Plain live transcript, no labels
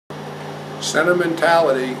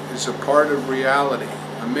Sentimentality is a part of reality,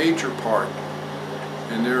 a major part,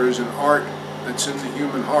 and there is an art that's in the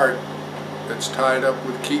human heart that's tied up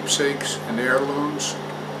with keepsakes and heirlooms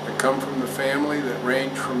that come from the family, that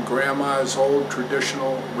range from grandma's old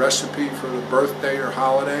traditional recipe for the birthday or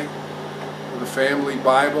holiday, to the family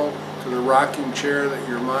Bible, to the rocking chair that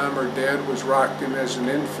your mom or dad was rocked in as an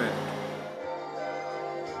infant.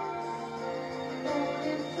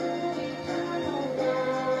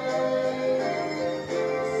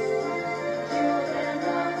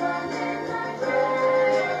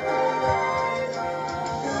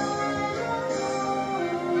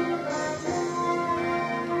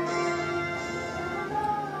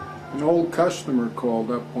 An old customer called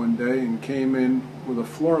up one day and came in with a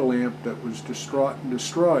floor lamp that was distraught and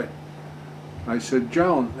destroyed. I said,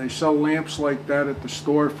 "Joan, they sell lamps like that at the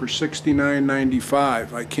store for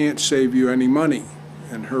 $69.95. I can't save you any money."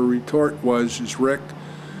 And her retort was, "Rick,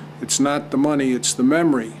 it's not the money, it's the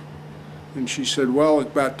memory." And she said, "Well,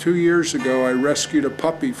 about 2 years ago I rescued a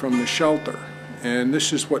puppy from the shelter, and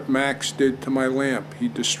this is what Max did to my lamp. He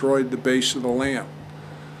destroyed the base of the lamp."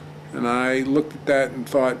 And I looked at that and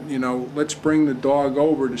thought, let's bring the dog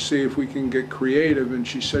over to see if we can get creative. And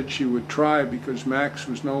she said she would try, because Max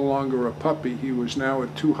was no longer a puppy. He was now a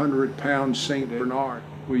 200-pound St. Bernard.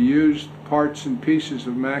 We used parts and pieces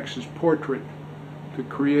of Max's portrait to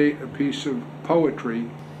create a piece of poetry,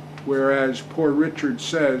 whereas Poor Richard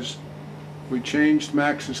says, we changed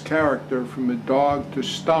Max's character from a dog to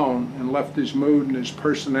stone and left his mood and his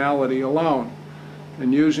personality alone.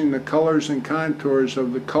 And using the colors and contours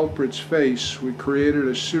of the culprit's face, we created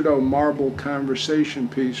a pseudo-marble conversation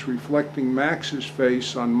piece reflecting Max's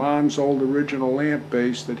face on Mom's old original lamp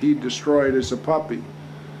base that he destroyed as a puppy.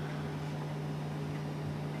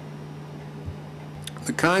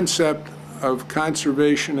 The concept of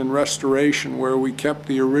conservation and restoration, where we kept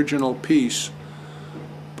the original piece,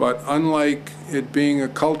 but unlike it being a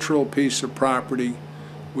cultural piece of property,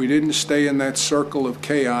 we didn't stay in that circle of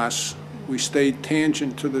chaos. We stayed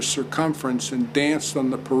tangent to the circumference and danced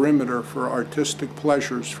on the perimeter for artistic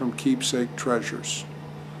pleasures from keepsake treasures.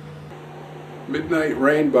 Midnight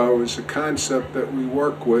Rainbow is a concept that we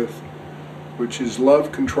work with, which is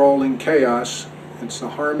love controlling chaos. It's the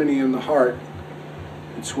harmony in the heart.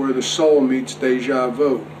 It's where the soul meets deja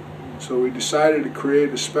vu. So we decided to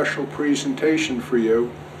create a special presentation for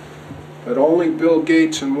you that only Bill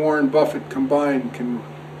Gates and Warren Buffett combined can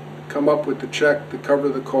come up with the check to cover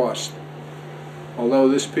the cost. Although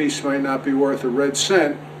this piece might not be worth a red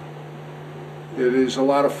cent, it is a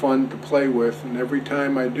lot of fun to play with, and every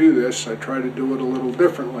time I do this, I try to do it a little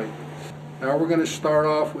differently. Now we're going to start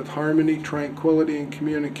off with harmony, tranquility, and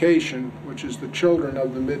communication, which is the children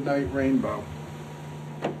of the Midnight Rainbow.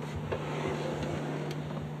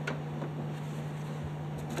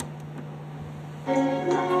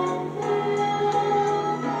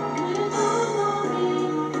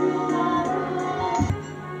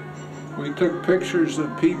 We took pictures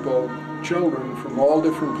of people, children, from all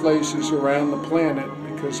different places around the planet,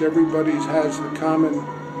 because everybody has the common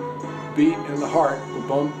beat in the heart,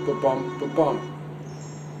 ba-bump, ba-bump, ba-bump.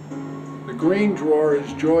 The green drawer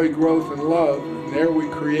is joy, growth, and love, and there we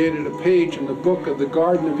created a page in the book of the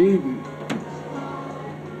Garden of Eden.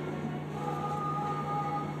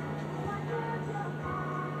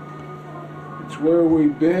 It's where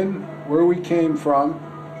we've been, where we came from,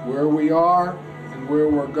 where we are, and where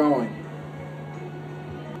we're going.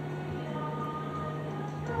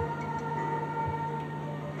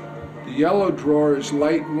 The yellow drawer is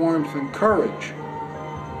light, warmth, and courage.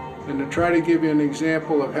 And to try to give you an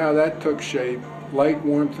example of how that took shape, light,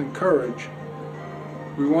 warmth, and courage,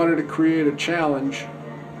 we wanted to create a challenge,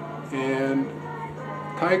 and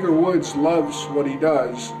Tiger Woods loves what he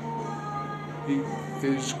does. He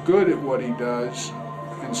is good at what he does,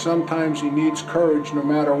 and sometimes he needs courage no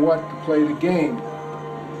matter what to play the game.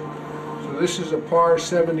 So this is a par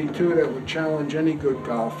 72 that would challenge any good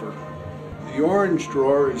golfer. The orange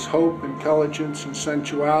drawer is hope, intelligence, and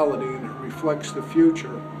sensuality, and it reflects the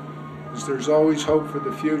future, because there's always hope for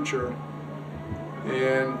the future,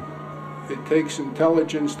 and it takes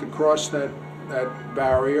intelligence to cross that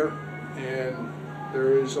barrier, and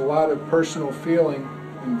there is a lot of personal feeling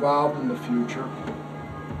involved in the future.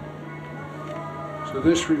 So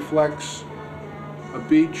this reflects a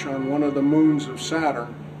beach on one of the moons of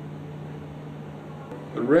Saturn.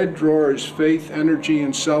 The red drawer is faith, energy,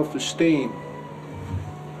 and self-esteem.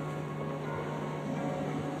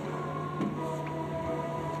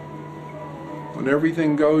 When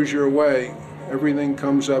everything goes your way, everything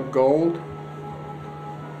comes up gold.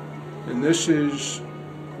 And this is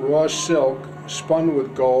raw silk spun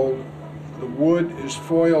with gold The wood is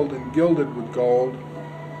foiled and gilded with gold.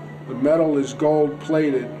 The metal is gold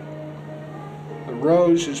plated. The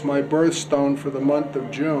rose is my birthstone for the month of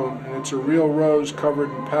June, and it's a real rose covered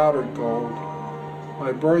in powdered gold.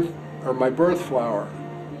 My birth flower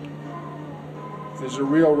is a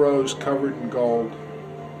real rose covered in gold.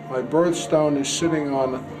 My birthstone is sitting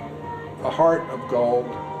on a heart of gold.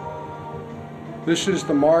 This is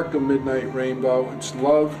the mark of Midnight Rainbow. It's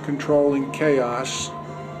love controlling chaos.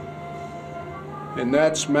 And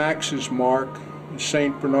that's Max's mark, the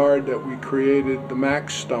St. Bernard that we created the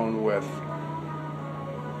Max stone with.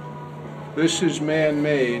 This is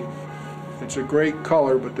man-made. It's a great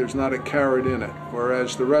color, but there's not a carat in it,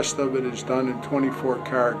 whereas the rest of it is done in 24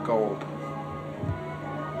 karat gold.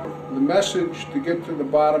 The message to get to the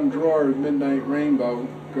bottom drawer of Midnight Rainbow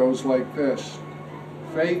goes like this: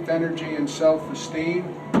 faith, energy, and self-esteem,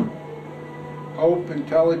 hope,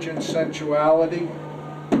 intelligence, sensuality,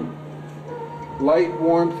 light,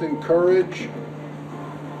 warmth, and courage,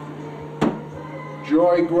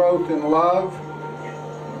 joy, growth, and love,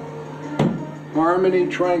 harmony,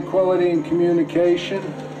 tranquility, and communication.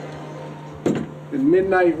 The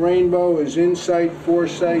Midnight Rainbow is insight,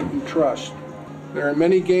 foresight, and trust. There are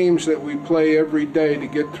many games that we play every day to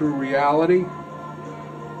get through reality,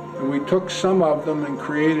 and we took some of them and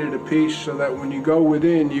created a piece so that when you go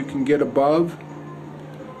within, you can get above.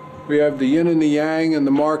 We have the yin and the yang and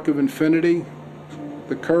the mark of infinity,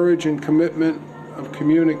 the courage and commitment of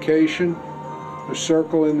communication, the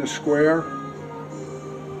circle and the square,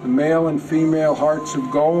 the male and female hearts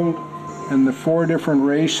of gold, and the 4 different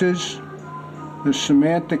races, the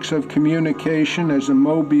semantics of communication as a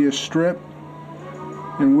Mobius strip,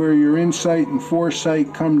 and where your insight and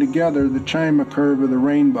foresight come together, the Chima curve of the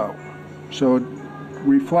rainbow. So it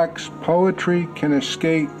reflects poetry, can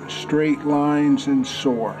escape straight lines, and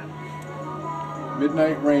soar.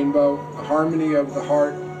 Midnight Rainbow, the harmony of the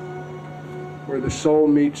heart, where the soul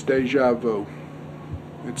meets deja vu.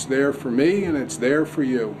 It's there for me and it's there for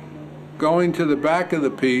you. Going to the back of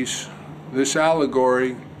the piece, this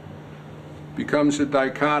allegory becomes a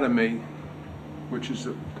dichotomy, which is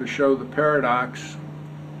to show the paradox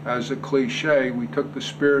as a cliche. We took the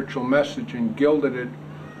spiritual message and gilded it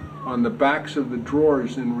on the backs of the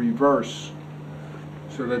drawers in reverse,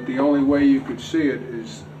 so that the only way you could see it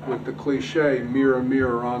is with the cliche, mirror,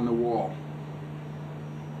 mirror on the wall.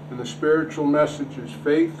 And the spiritual message is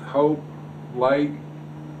faith, hope, light,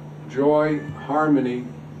 joy, harmony,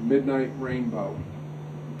 Midnight Rainbow.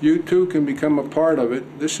 You too can become a part of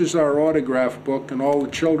it. This is our autograph book and all the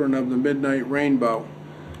children of the Midnight Rainbow.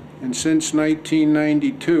 And since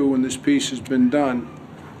 1992, when this piece has been done,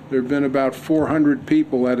 there have been about 400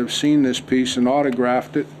 people that have seen this piece and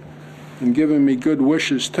autographed it and given me good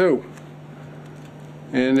wishes too.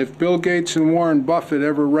 And if Bill Gates and Warren Buffett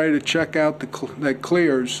ever write a check out that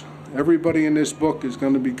clears, everybody in this book is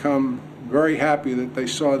going to become very happy that they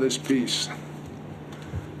saw this piece.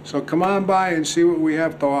 So come on by and see what we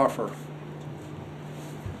have to offer.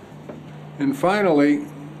 And finally,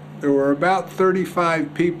 there were about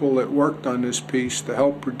 35 people that worked on this piece to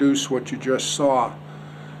help produce what you just saw.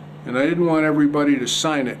 And I didn't want everybody to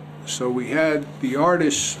sign it, so we had the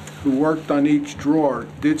artists who worked on each drawer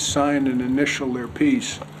did sign and initial their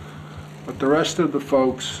piece, but the rest of the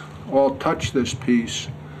folks all touched this piece,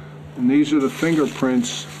 and these are the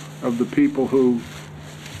fingerprints of the people who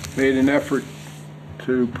made an effort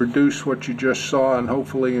to produce what you just saw and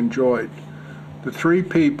hopefully enjoyed. The 3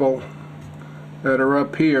 people that are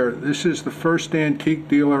up here, this is the first antique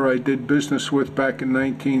dealer I did business with back in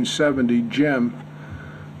 1970, Jim.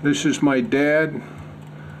 This is my dad,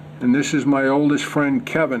 and this is my oldest friend,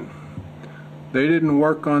 Kevin. They didn't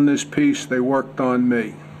work on this piece, they worked on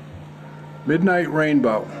me. Midnight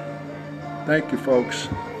Rainbow. Thank you, folks.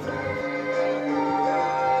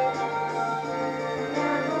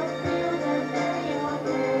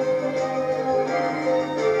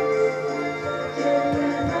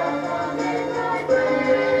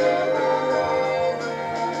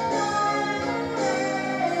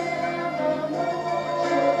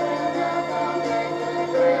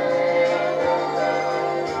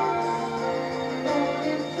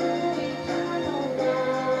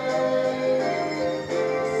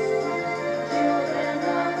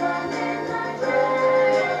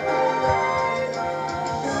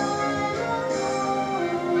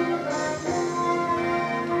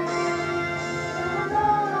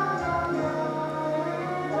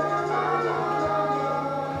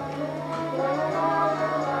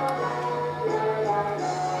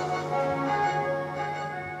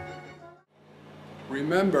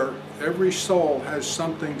 Remember, every soul has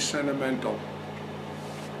something sentimental.